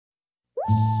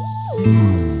I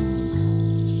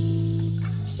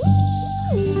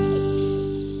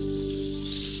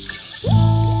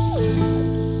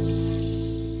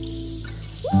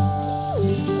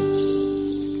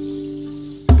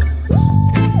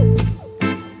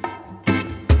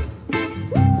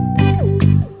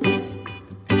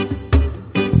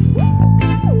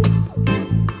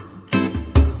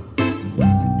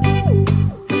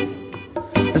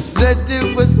said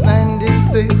it was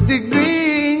 96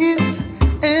 degrees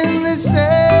in the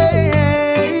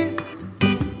shade.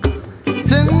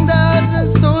 10,000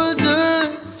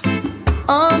 soldiers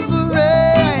on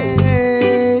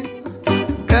parade.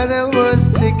 God, I was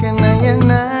taking a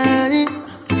night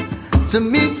to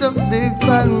meet a big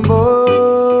fat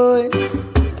boy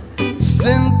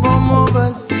sent from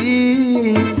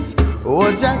overseas.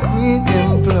 What I could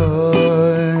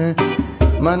employ.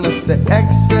 Man, I say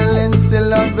excellency,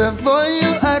 love, before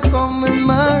you I come with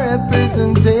my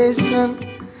representation.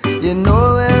 You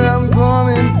know where I'm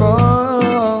coming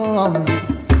from.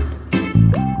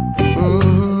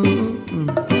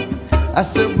 I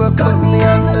said, well, cut me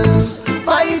on the loose,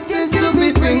 fighting to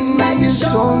be free. Now you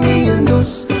show me a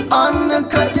noose on the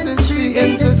cutting tree,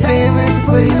 entertainment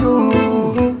for you.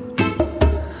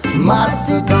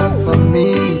 Martyrdom for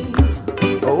me.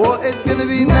 Oh, it's gonna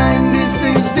be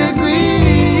 96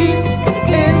 degrees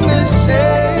in the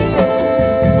shade.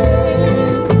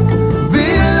 Be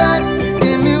like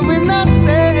in me when I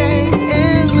say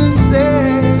in the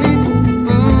shade.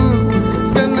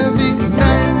 It's gonna be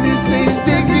 96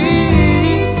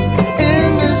 degrees in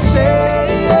the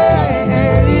shade.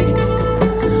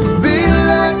 Be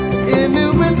like in me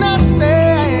when I say.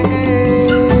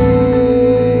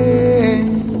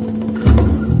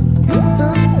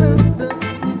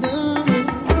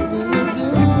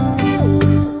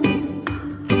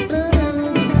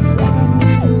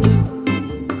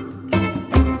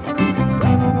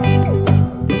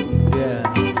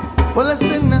 Well,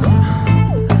 listen now,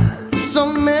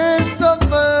 some may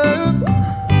suffer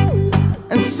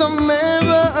and some may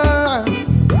run,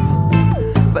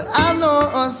 but I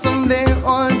know someday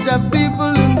all the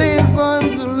people and they're going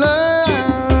to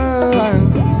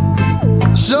learn.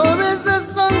 Sure is the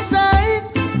sunshine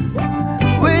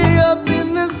way up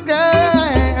in the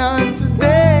sky, and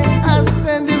today I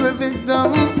stand here a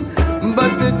victim,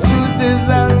 but the truth is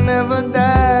I'll never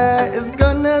die. It's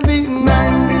gonna be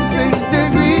 96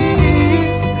 degrees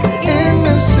in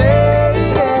the shade.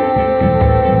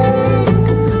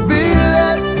 Be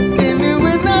like in me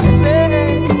when I say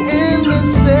in the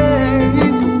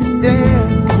shade.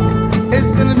 Yeah,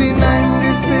 it's gonna be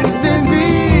 96 degrees.